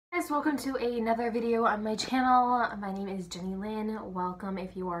guys, welcome to another video on my channel. My name is Jenny Lynn. Welcome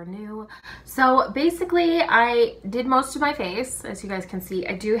if you are new. So basically I did most of my face, as you guys can see.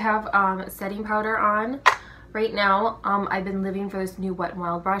 I do have setting powder on right now. I've been living for this new Wet n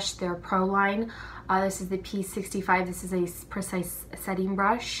Wild brush, their Pro line. This is the P65. This is a precise setting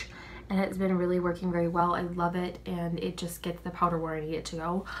brush and it's been really working very well. I love it and it just gets the powder where I need it to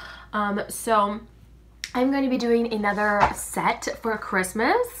go. So I'm going to be doing another set for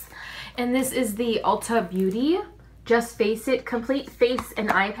Christmas, and this is the Ulta Beauty Just Face It Complete Face and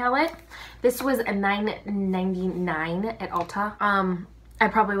Eye Palette. This was a $9.99 at Ulta. I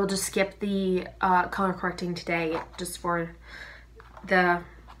probably will just skip the color correcting today just for today.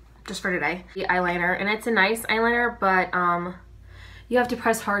 The eyeliner, and it's a nice eyeliner, but you have to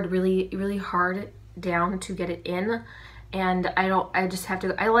press hard, really hard down to get it in, and I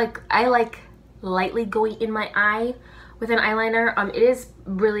like lightly going in my eye with an eyeliner. It is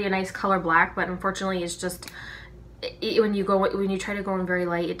really a nice color black, but unfortunately it's just when you try to go in very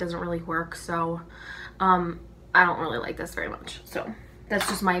light, it doesn't really work. So I don't really like this very much. So that's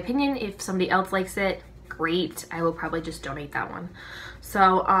just my opinion. If somebody else likes it, great. I will probably just donate that one.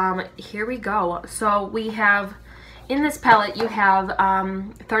 So here we go. So we have in this palette you have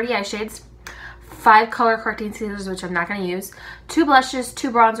 30 eye shades, 5 color correcting concealers, which I'm not going to use, 2 blushes, 2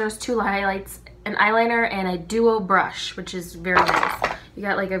 bronzers, 2 highlights, an eyeliner, and a duo brush, which is very nice. You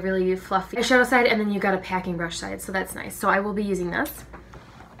got like a really fluffy eyeshadow side, and then you got a packing brush side, so that's nice. So I will be using this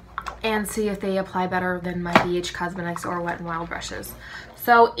and see if they apply better than my BH Cosmetics or Wet n Wild brushes.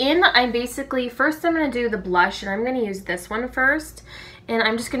 So I'm basically, first I'm going to do the blush, and I'm going to use this one first, and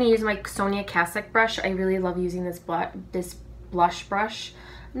I'm just going to use my Sonia Kasic brush. I really love using this blush brush.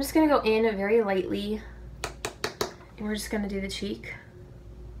 I'm just going to go in very lightly, and we're just going to do the cheek.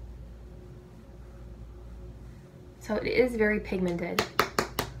 So it is very pigmented.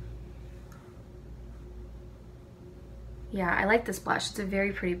 Yeah, I like this blush. It's a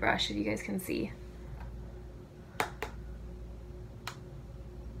very pretty brush, if you guys can see.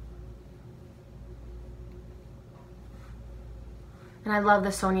 And I love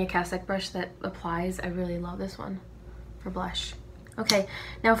the Sonia Kasic brush that applies. I really love this one for blush. Okay,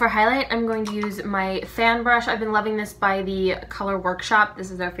 now for highlight, I'm going to use my fan brush. I've been loving this by the Color Workshop.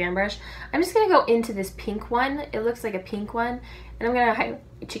 This is their fan brush. I'm just going to go into this pink one. It looks like a pink one. And I'm going to highlight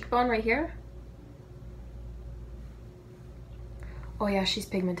my cheekbone right here. Oh yeah, she's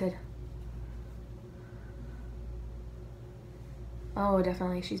pigmented. Oh,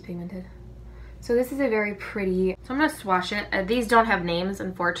 definitely, she's pigmented. So this is a very pretty, so I'm going to swatch it. These don't have names,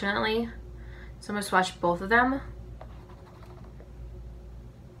 unfortunately. So I'm going to swatch both of them.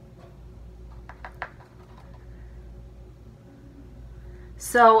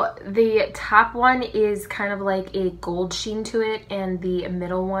 So the top one is kind of like a gold sheen to it, and the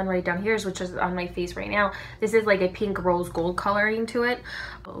middle one right down here, which is on my face right now, this is like a pink rose gold coloring to it.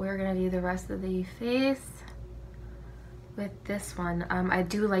 But we're gonna do the rest of the face with this one. I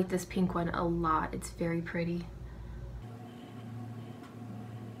do like this pink one a lot. It's very pretty.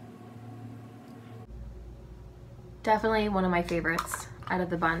 Definitely one of my favorites out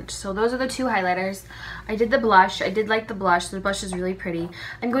of the bunch. So those are the 2 highlighters. I did the blush. I did like the blush. The blush is really pretty.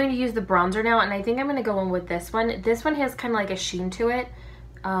 I'm going to use the bronzer now, and I think I'm going to go in with this one. This one has kind of like a sheen to it.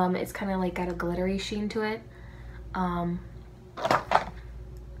 It's kind of like got a glittery sheen to it.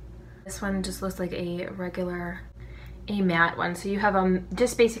 This one just looks like a regular, a matte one. So you have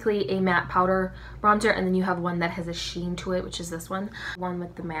just basically a matte powder bronzer, and then you have one that has a sheen to it, which is this one. One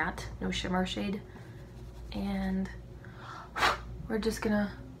with the matte, no shimmer shade. And we're just gonna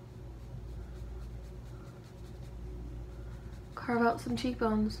carve out some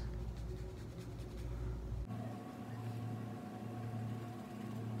cheekbones.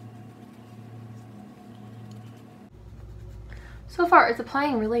 So far it's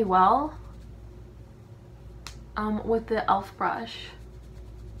applying really well with the e.l.f. brush.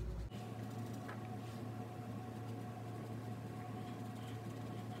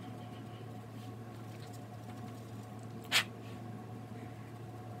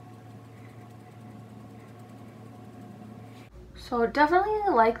 So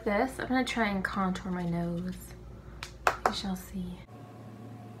definitely like this. I'm going to try and contour my nose. We shall see.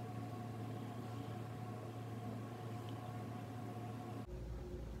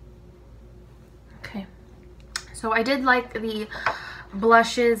 Okay. So I did like the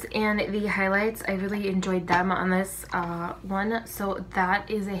blushes and the highlights. I really enjoyed them on this one, so that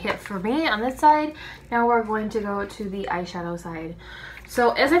is a hit for me on this side. Now we're going to go to the eyeshadow side.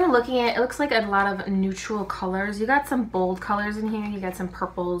 So as I'm looking at it, it looks like a lot of neutral colors. You got some bold colors in here. You got some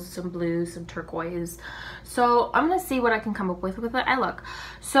purples, some blues, some turquoise. So I'm going to see what I can come up with the eye look.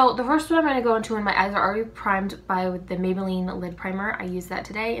 So the first one I'm going to go into, and my eyes are already primed by the Maybelline lid primer. I used that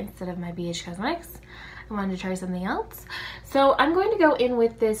today instead of my BH Cosmetics. I wanted to try something else. So I'm going to go in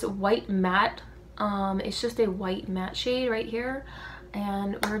with this white matte. It's just a white matte shade right here.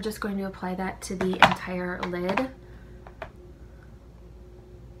 And we're just going to apply that to the entire lid.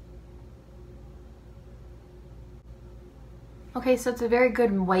 Okay, so it's a very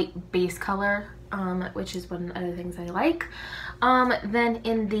good white base color, which is one of the things I like. Then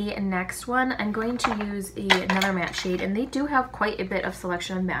in the next one, I'm going to use another matte shade, and they do have quite a bit of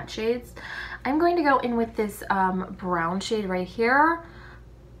selection of matte shades. I'm going to go in with this brown shade right here.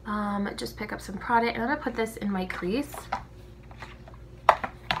 Just pick up some product, and I'm going to put this in my crease.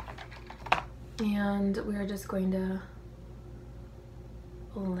 And we're just going to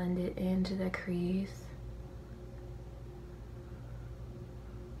blend it into the crease.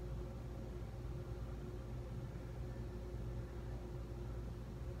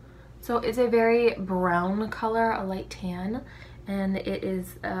 So it's a very brown color, a light tan, and it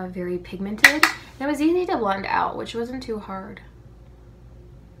is very pigmented. And it was easy to blend out, which wasn't too hard.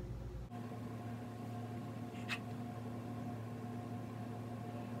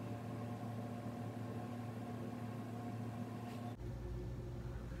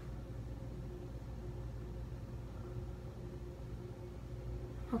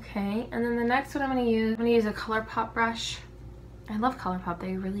 Okay, and then the next one I'm going to use a ColourPop brush. I love ColourPop.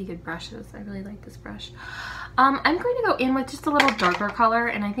 They're really good brushes. I really like this brush. I'm going to go in with just a little darker color,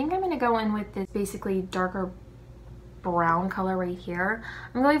 and I think I'm going to go in with this basically darker brown color right here.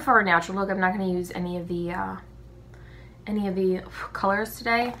 I'm going for a natural look. I'm not going to use any of the colors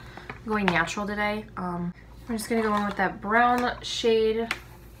today. I'm going natural today. I'm just going to go in with that brown shade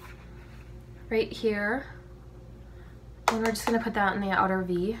right here, and we're just going to put that in the outer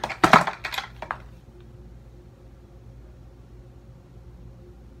V.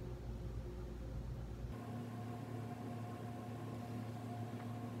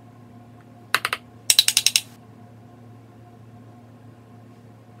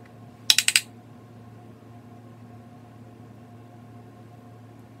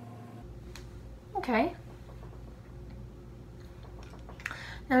 Okay.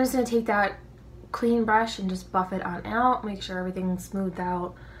 Now I'm just going to take that clean brush and just buff it on out. Make sure everything's smoothed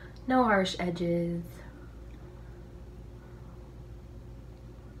out. No harsh edges.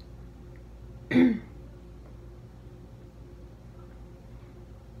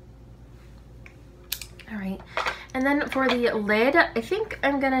 Alright. And then for the lid, I think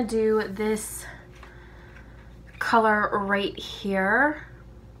I'm going to do this color right here.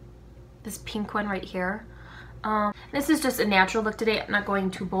 This pink one right here. This is just a natural look today. I'm not going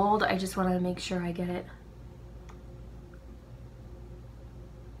too bold. I just want to make sure I get it.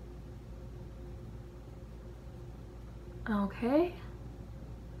 Okay.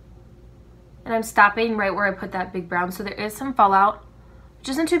 And I'm stopping right where I put that big brown. So there is some fallout, which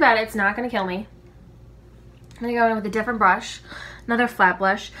isn't too bad. It's not going to kill me. I'm going to go in with a different brush, another flat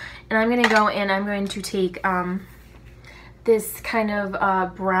brush. And I'm going to go in, I'm going to take this kind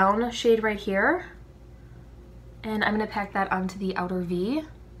of brown shade right here, and I'm going to pack that onto the outer V.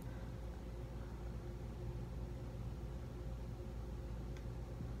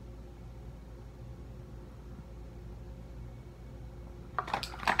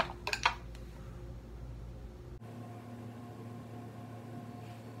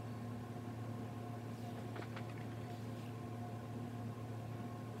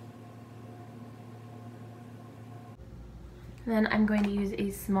 Then I'm going to use a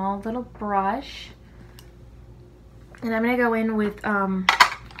small little brush, and I'm going to go in with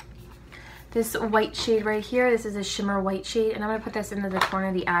this white shade right here. This is a shimmer white shade, and I'm going to put this into the corner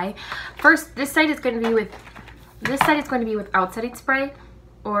of the eye. First, this side is going to be without setting spray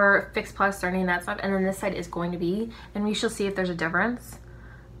or Fix Plus or any of that stuff, and then this side is going to be, and we shall see if there's a difference.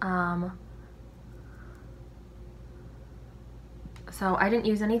 So I didn't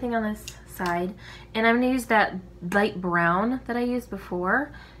use anything on this side, and I'm going to use that light brown that I used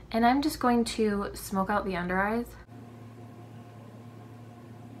before, and I'm just going to smoke out the under eyes.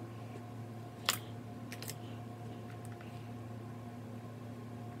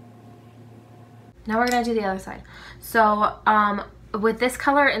 Now we're going to do the other side. So with this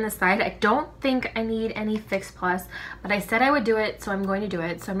color in the side, I don't think I need any Fix Plus, but I said I would do it, so I'm going to do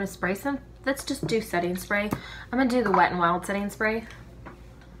it. So I'm going to spray some, let's just do setting spray. I'm going to do the Wet n Wild setting spray.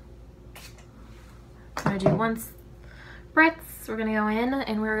 I'm gonna do one spritz. We're gonna go in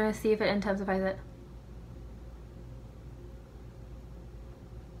and we're gonna see if it intensifies it.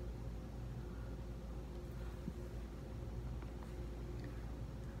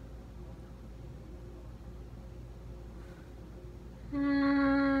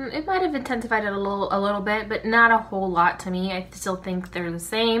 It might have intensified it a little bit, but not a whole lot to me. I still think they're the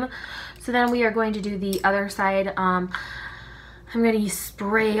same. So then we are going to do the other side. I'm going to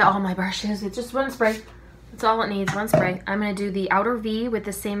spray all my brushes. It's just one spray. That's all it needs, one spray. I'm going to do the outer V with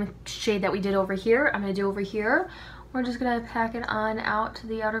the same shade that we did over here. I'm going to do over here. We're just going to pack it on out to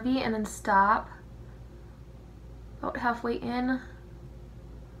the outer V and then stop about halfway in.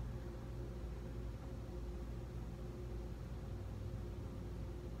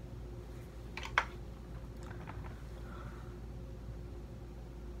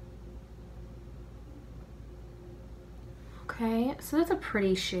 Okay, so that's a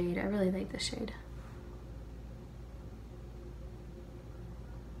pretty shade. I really like this shade.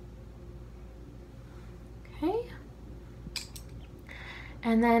 Okay.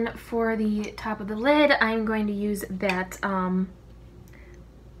 And then for the top of the lid, I'm going to use that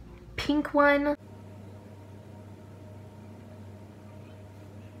pink one.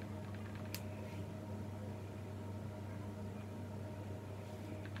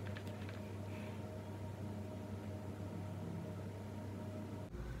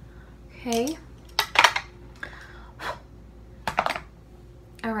 Okay.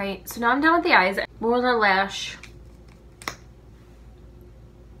 All right, so now I'm done with the eyes. Roller lash.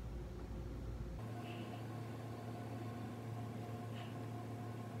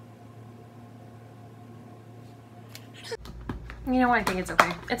 You know what? I think it's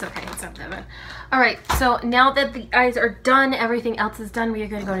okay. It's okay. It's not that bad. All right, so now that the eyes are done, everything else is done, we are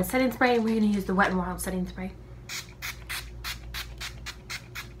going to go to setting spray, and we're going to use the Wet n Wild setting spray.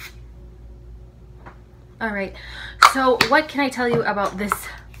 All right, so what can I tell you about this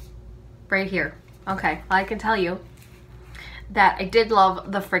right here? Okay, I can tell you that I did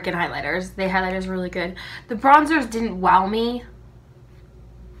love the freaking highlighters. The highlighters were really good. The bronzers didn't wow me.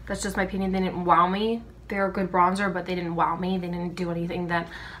 That's just my opinion. They didn't wow me. They're a good bronzer, but they didn't wow me. They didn't do anything that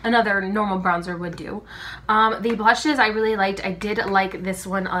another normal bronzer would do. The blushes I really liked. I did like this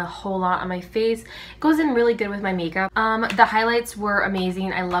one a whole lot on my face. It goes in really good with my makeup. The highlights were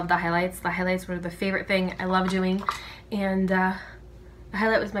amazing. I love the highlights. The highlights were the favorite thing I love doing. And the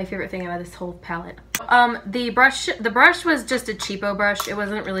highlight was my favorite thing out of this whole palette. The brush was just a cheapo brush. It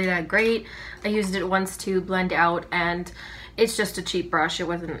wasn't really that great. I used it once to blend out, and it's just a cheap brush. It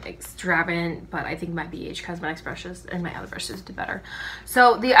wasn't extravagant, but I think my BH Cosmetics brushes and my other brushes did better.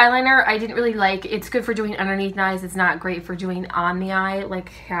 So the eyeliner I didn't really like. It's good for doing underneath the eyes. It's not great for doing on the eye,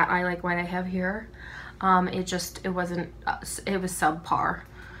 like cat eye, like what I have here. It was subpar.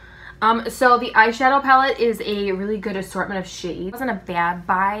 So the eyeshadow palette is a really good assortment of shades. It wasn't a bad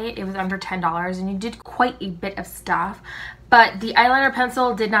buy. It was under $10 and you did quite a bit of stuff. But the eyeliner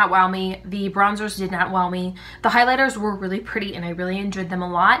pencil did not wow me. The bronzers did not wow me. The highlighters were really pretty and I really enjoyed them a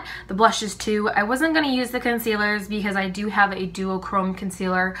lot. The blushes too. I wasn't going to use the concealers because I do have a duochrome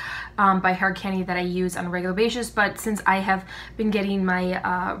concealer by Hard Candy that I use on a regular basis. But since I have been getting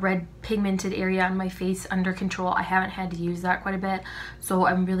my red pigmented area on my face under control, I haven't had to use that quite a bit. So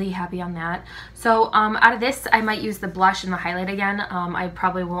I'm really happy on that. So out of this, I might use the blush and the highlight again. I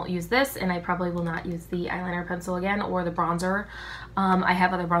probably won't use this, and I probably will not use the eyeliner pencil again or the bronzer. I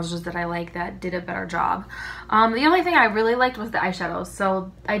have other bronzers that I like that did a better job. The only thing I really liked was the eyeshadows.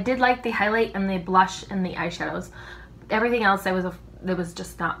 So I did like the highlight and the blush and the eyeshadows. Everything else it was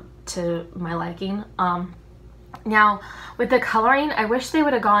just not to my liking. Now with the coloring, I wish they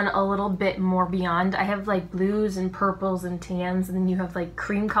would have gone a little bit more beyond. I have like blues and purples and tans, and then you have like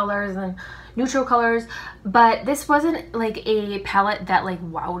cream colors and neutral colors, but this wasn't like a palette that like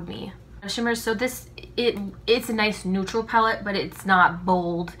wowed me. Shimmers, so it's a nice neutral palette, but it's not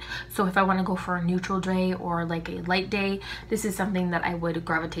bold. So if I want to go for a neutral day or like a light day, this is something that I would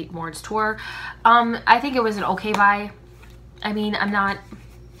gravitate more toward. I think it was an okay buy. I mean, I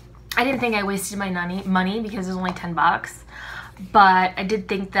didn't think I wasted my money because it was only 10 bucks, but I did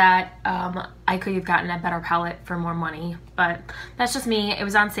think that I could have gotten a better palette for more money, but that's just me. It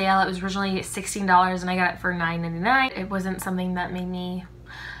was on sale. It was originally $16 and I got it for $9.99. It wasn't something that made me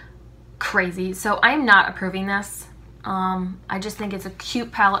crazy, so I'm not approving this. I just think it's a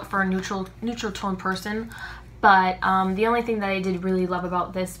cute palette for a neutral tone person, but the only thing that I did really love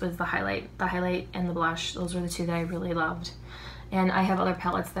about this was the highlight and the blush. Those were the two that I really loved, and I have other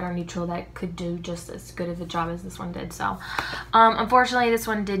palettes that are neutral that could do just as good of a job as this one did. So unfortunately this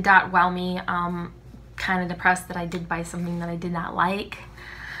one did not wow me. Kind of depressed that I did buy something that I did not like.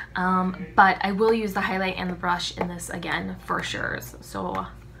 but I will use the highlight and the brush in this again for sure. So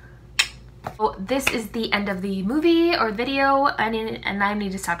this is the end of the movie or video, and I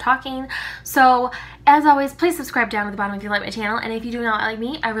need to stop talking. So as always, please subscribe down at the bottom if you like my channel, and if you do not like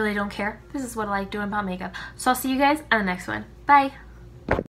me, I really don't care. This is what I like doing about makeup. So I'll see you guys on the next one. Bye.